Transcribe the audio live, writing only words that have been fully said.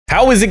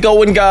How is it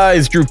going,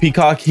 guys? Drew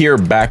Peacock here,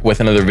 back with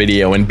another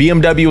video. And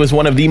BMW is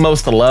one of the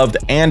most loved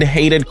and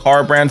hated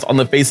car brands on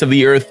the face of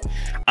the earth.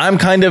 I'm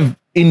kind of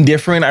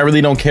indifferent. I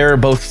really don't care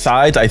both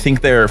sides. I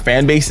think their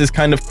fan base is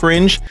kind of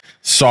cringe.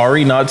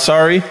 Sorry, not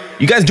sorry.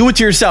 You guys do it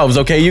to yourselves,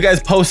 okay? You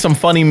guys post some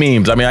funny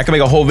memes. I mean, I can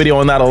make a whole video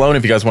on that alone.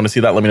 If you guys want to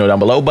see that, let me know down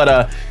below.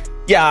 But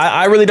yeah,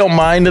 I really don't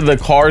mind the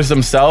cars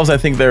themselves. I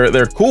think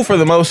they're cool for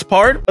the most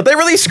part, but they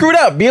really screwed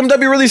up.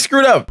 BMW really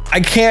screwed up.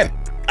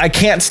 I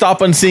can't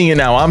stop on seeing it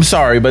now. I'm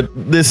sorry, but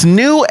this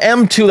new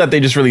M2 that they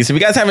just released, if you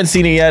guys haven't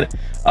seen it yet,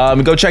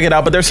 go check it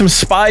out. But there's some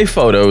spy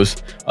photos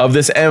of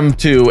this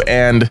M2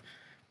 and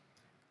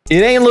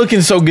it ain't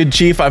looking so good,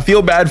 Chief. I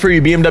feel bad for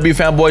you BMW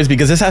fanboys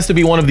because this has to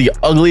be one of the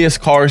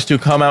ugliest cars to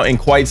come out in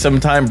quite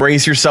some time.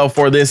 Brace yourself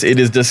for this. It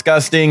is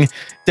disgusting.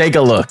 Take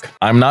a look.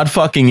 I'm not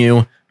fucking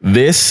you.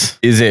 This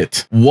is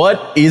it.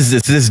 What is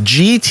this? This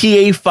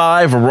GTA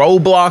 5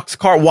 Roblox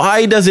car.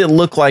 Why does it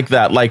look like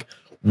that? Like,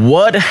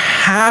 what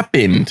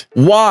happened?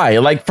 Why?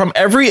 Like, from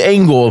every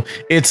angle,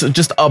 it's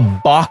just a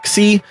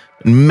boxy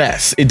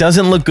mess. It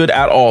doesn't look good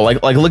at all.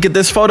 Like look at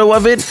this photo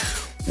of it.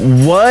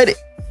 What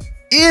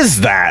is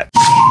that?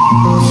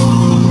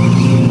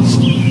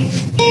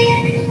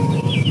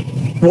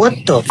 What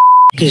the f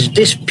is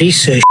this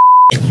piece of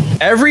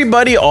shit?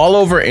 Everybody all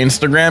over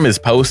Instagram is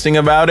posting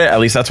about it. At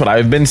least that's what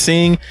I've been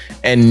seeing,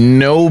 and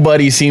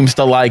nobody seems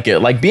to like it.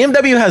 Like,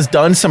 BMW has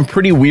done some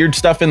pretty weird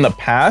stuff in the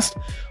past,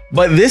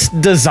 but this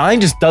design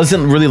just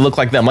doesn't really look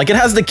like them. Like, it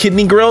has the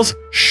kidney grills,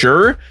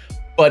 sure,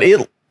 but it's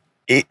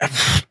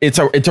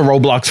a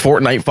Roblox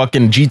Fortnite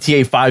fucking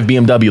GTA 5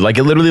 BMW. Like,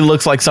 it literally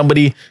looks like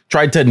somebody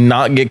tried to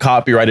not get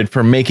copyrighted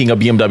for making a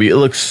BMW. It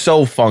looks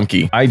so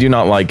funky. I do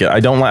not like it.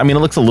 I mean, it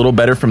looks a little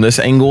better from this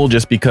angle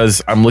just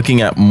because I'm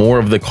looking at more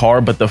of the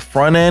car, but the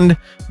front end,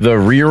 the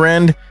rear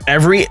end,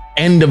 every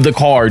end of the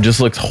car just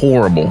looks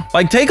horrible.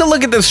 Like, take a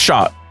look at this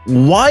shot.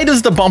 Why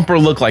does the bumper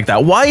look like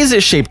that? Why is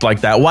it shaped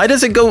like that? Why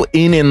does it go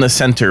in the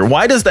center?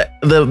 Why does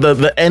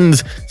the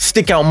ends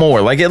stick out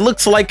more? Like, it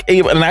looks like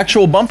an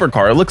actual bumper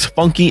car. It looks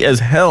funky as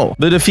hell.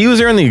 The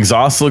diffuser and the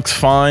exhaust looks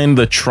fine.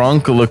 The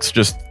trunk looks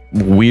just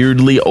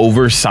weirdly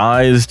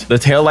oversized. The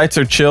taillights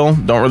are chill.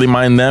 Don't really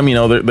mind them. You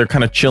know, they're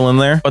kind of chill in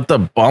there. But the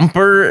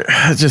bumper,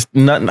 just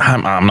nothing.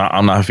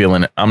 I'm not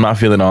feeling it. I'm not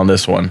feeling it on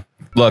this one.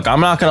 Look,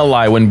 I'm not gonna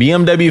lie. When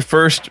BMW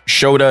first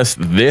showed us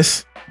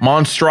this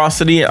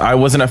monstrosity, I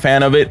wasn't a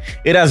fan of it.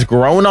 It has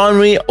grown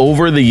on me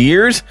over the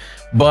years,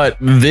 but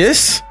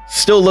this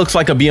still looks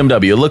like a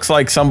BMW. It looks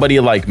like somebody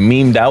like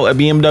memed out a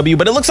BMW,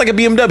 but it looks like a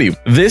BMW.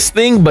 This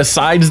thing,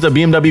 besides the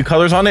BMW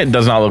colors on it,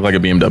 does not look like a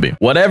BMW.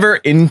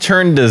 Whatever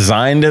intern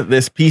designed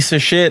this piece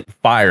of shit,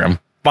 fire him.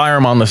 Fire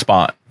him on the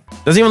spot.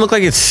 Doesn't even look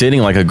like it's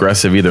sitting like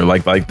aggressive either.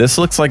 Like this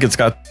looks like it's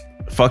got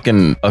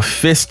fucking a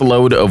fist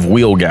load of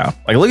wheel gap.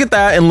 Like, look at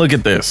that and look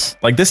at this.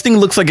 Like, this thing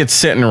looks like it's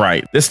sitting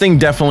right. This thing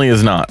definitely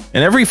is not.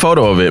 And every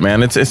photo of it,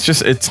 man,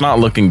 it's not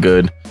looking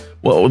good.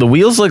 Well, the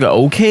wheels look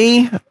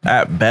okay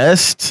at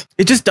best.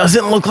 It just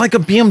doesn't look like a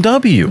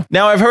BMW.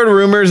 Now, I've heard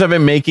rumors of it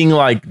making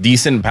like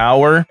decent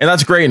power, and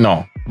that's great and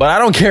all, but I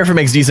don't care if it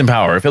makes decent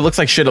power. If it looks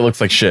like shit, it looks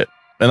like shit.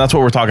 And that's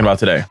what we're talking about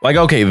today. Like,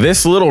 okay,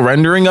 this little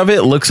rendering of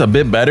it looks a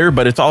bit better,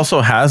 but it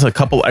also has a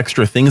couple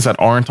extra things that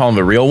aren't on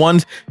the real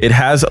ones. It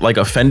has like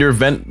a fender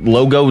vent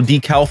logo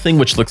decal thing,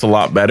 which looks a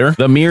lot better.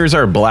 The mirrors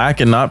are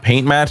black and not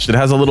paint matched. It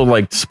has a little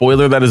like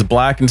spoiler that is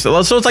black, and so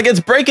it's like it's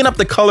breaking up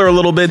the color a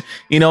little bit,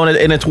 you know,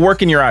 and it's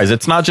working your eyes.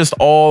 It's not just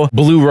all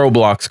blue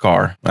Roblox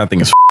car. That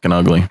thing is fucking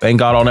ugly. Thank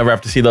God I'll never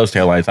have to see those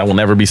taillights. I will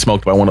never be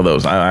smoked by one of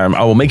those.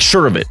 I will make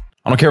sure of it.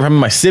 I don't care if I'm in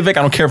my Civic.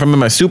 I don't care if I'm in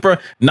my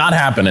Supra. Not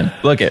happening.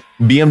 Look at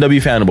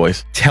BMW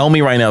fanboys. Tell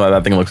me right now that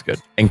that thing looks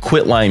good, and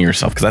quit lying to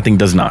yourself, because that thing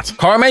does not.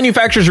 Car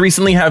manufacturers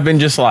recently have been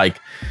just like,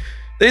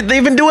 they've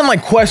been doing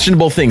like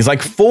questionable things,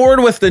 like Ford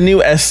with the new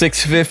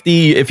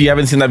S650. If you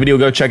haven't seen that video,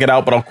 go check it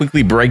out, but I'll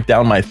quickly break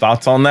down my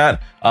thoughts on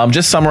that.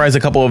 Just summarize a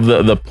couple of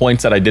the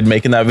points that I did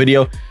make in that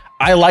video.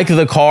 I like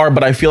the car,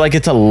 but I feel like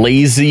it's a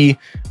lazy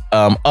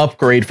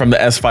upgrade from the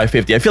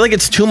S550. I feel like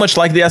it's too much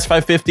like the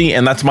S550,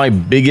 and that's my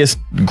biggest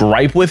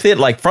gripe with it.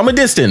 Like, from a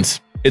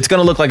distance, it's going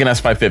to look like an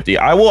S550.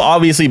 I will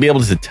obviously be able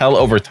to tell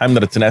over time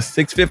that it's an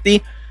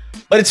S650,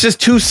 but it's just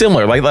too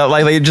similar. Like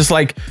they just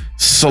like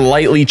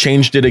slightly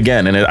changed it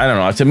again. And I don't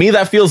know. To me,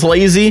 that feels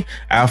lazy.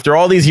 After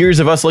all these years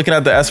of us looking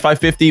at the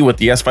S550 with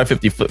the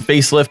S550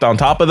 facelift on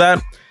top of that,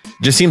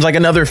 just seems like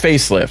another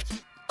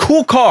facelift.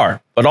 Cool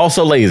car, but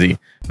also lazy.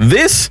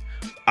 This,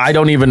 I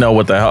don't even know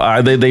what the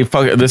hell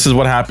this is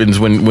what happens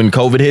when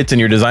COVID hits and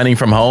you're designing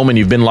from home and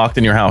you've been locked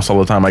in your house all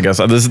the time. I guess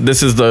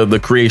this is the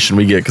creation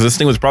we get, because this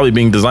thing was probably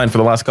being designed for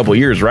the last couple of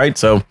years, right?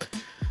 So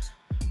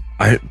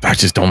I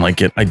just don't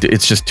like it.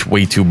 It's just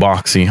way too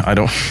boxy. I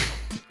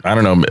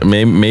don't know.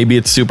 Maybe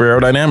it's super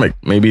aerodynamic.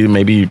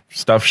 Maybe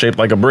stuff shaped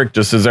like a brick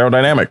just is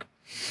aerodynamic.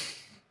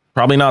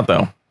 Probably not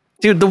though.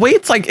 Dude, the way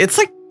it's like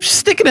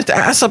sticking its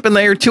ass up in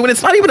the air too, and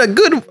it's not even a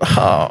good,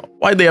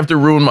 why'd they have to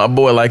ruin my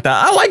boy like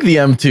that? I like the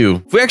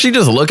M2. If we actually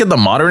just look at the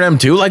modern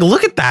M2, like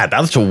look at that.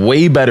 That's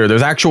way better.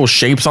 There's actual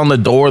shapes on the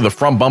door. The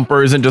front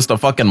bumper isn't just a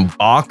fucking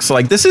box.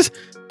 Like this is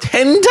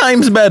 10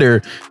 times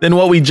better than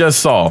what we just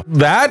saw.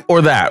 That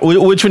or that?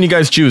 Which one you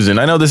guys choosing?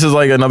 I know this is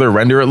like another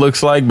render it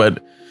looks like,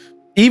 but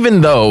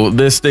even though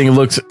this thing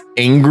looks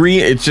angry,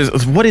 it's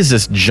just, what is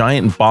this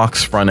giant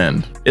box front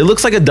end? It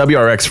looks like a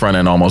WRX front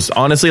end almost.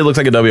 Honestly, it looks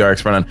like a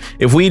WRX front end.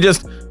 If we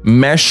just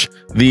mesh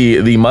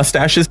the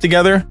mustaches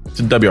together,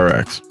 it's a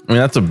WRX. I mean,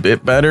 that's a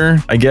bit better,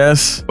 I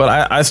guess, but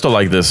I still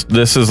like this.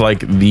 This is like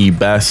the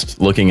best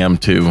looking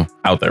M2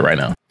 out there right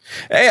now.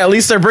 Hey, at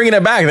least they're bringing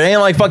it back. They ain't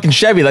like fucking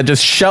Chevy that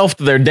just shelved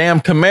their damn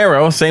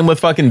Camaro. Same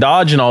with fucking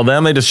Dodge and all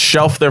them. They just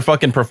shelved their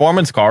fucking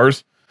performance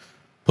cars.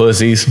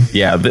 Pussies.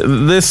 Yeah,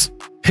 this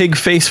pig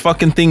face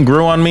fucking thing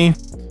grew on me.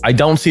 I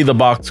don't see the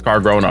box car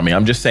growing on me.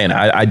 I'm just saying,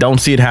 I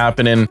don't see it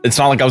happening. It's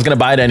not like I was gonna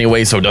buy it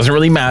anyway, so it doesn't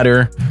really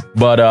matter.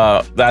 But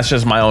that's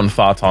just my own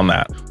thoughts on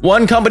that.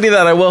 One company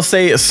that I will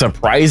say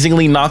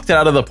surprisingly knocked it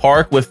out of the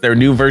park with their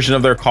new version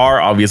of their car.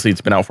 Obviously,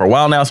 it's been out for a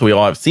while now, so we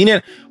all have seen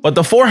it. But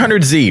the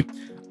 400Z,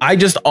 I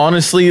just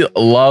honestly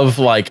love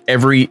like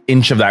every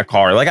inch of that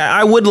car. Like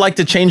I would like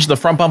to change the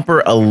front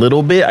bumper a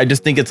little bit. I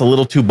just think it's a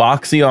little too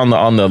boxy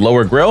on the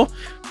lower grille.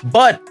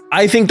 But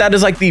I think that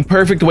is like the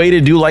perfect way to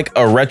do like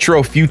a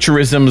retro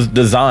futurism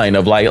design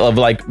of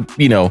like,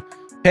 you know,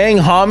 paying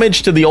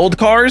homage to the old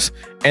cars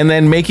and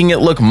then making it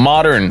look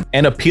modern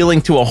and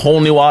appealing to a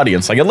whole new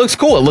audience. Like it looks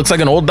cool. It looks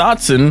like an old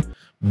Datsun,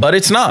 but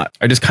it's not.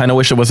 I just kind of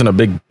wish it wasn't a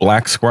big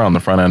black square on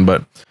the front end,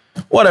 but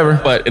whatever.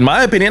 But in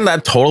my opinion,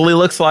 that totally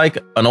looks like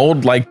an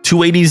old like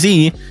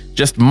 280Z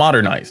just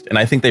modernized. And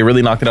I think they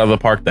really knocked it out of the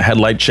park. The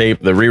headlight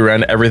shape, the rear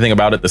end, everything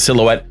about it, the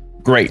silhouette.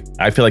 Great.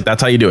 I feel like that's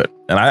how you do it.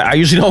 And I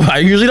usually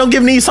don't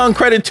give Nissan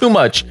credit too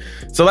much.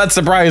 So that's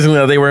surprising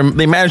that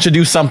they managed to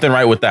do something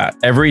right with that.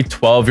 Every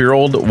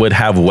 12-year-old would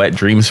have wet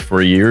dreams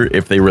for a year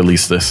if they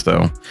released this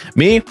though.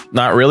 Me,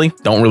 not really.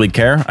 Don't really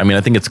care. I mean,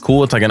 I think it's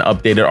cool. It's like an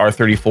updated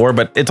R34,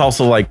 but it's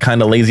also like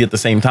kind of lazy at the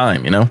same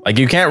time, you know? Like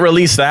you can't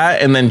release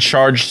that and then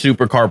charge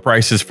supercar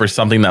prices for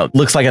something that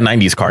looks like a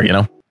 90s car, you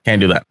know? Can't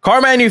do that.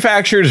 Car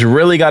manufacturers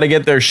really got to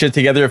get their shit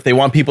together if they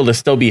want people to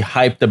still be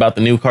hyped about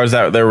the new cars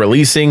that they're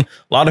releasing. A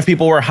lot of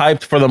people were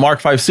hyped for the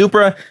Mark V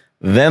Supra.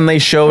 Then they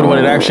showed what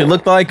it actually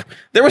looked like.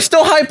 There was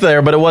still hype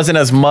there, but it wasn't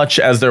as much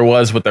as there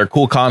was with their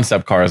cool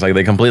concept cars. Like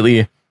they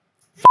completely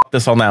fucked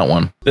us on that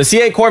one. The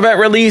C8 Corvette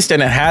released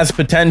and it has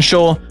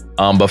potential.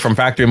 But from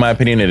factory, in my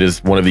opinion, it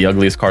is one of the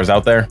ugliest cars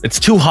out there. It's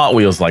too Hot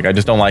Wheels like. I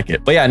just don't like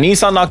it. But yeah,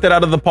 Nissan knocked it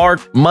out of the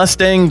park.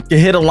 Mustang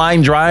hit a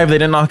line drive. They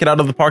didn't knock it out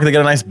of the park. They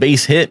got a nice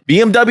base hit.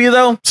 BMW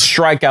though,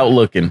 strikeout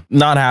looking.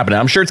 Not happening.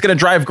 I'm sure it's going to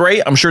drive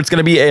great. I'm sure it's going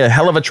to be a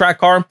hell of a track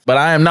car, but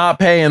I am not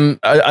paying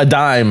a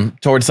dime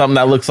towards something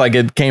that looks like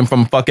it came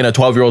from fucking a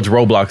 12-year-old's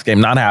Roblox game.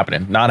 Not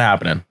happening. Not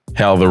happening.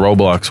 Hell, the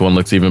Roblox one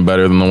looks even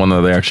better than the one that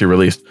they actually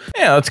released.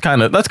 Yeah, that's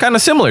kind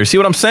of similar. See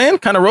what I'm saying?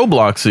 Kind of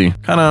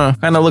Robloxy.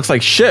 Kind of looks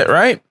like shit,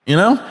 right? You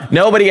know?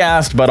 Nobody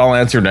asked, but I'll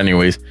answer it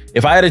anyways.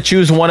 If I had to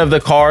choose one of the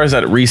cars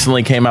that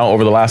recently came out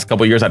over the last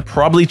couple of years, I'd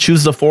probably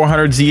choose the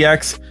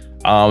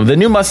 400ZX. The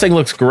new Mustang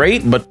looks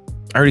great, but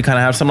I already kind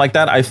of have something like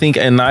that. I think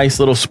a nice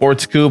little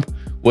sports coupe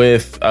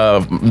with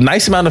a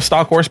nice amount of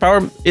stock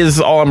horsepower is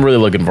all I'm really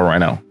looking for right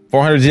now.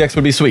 400ZX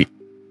would be sweet.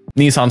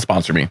 Nissan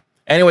sponsor me.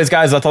 Anyways,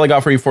 guys, that's all I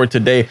got for you for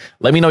today.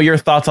 Let me know your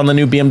thoughts on the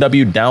new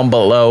BMW down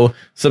below.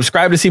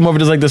 Subscribe to see more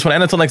videos like this one.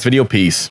 And until next video, peace.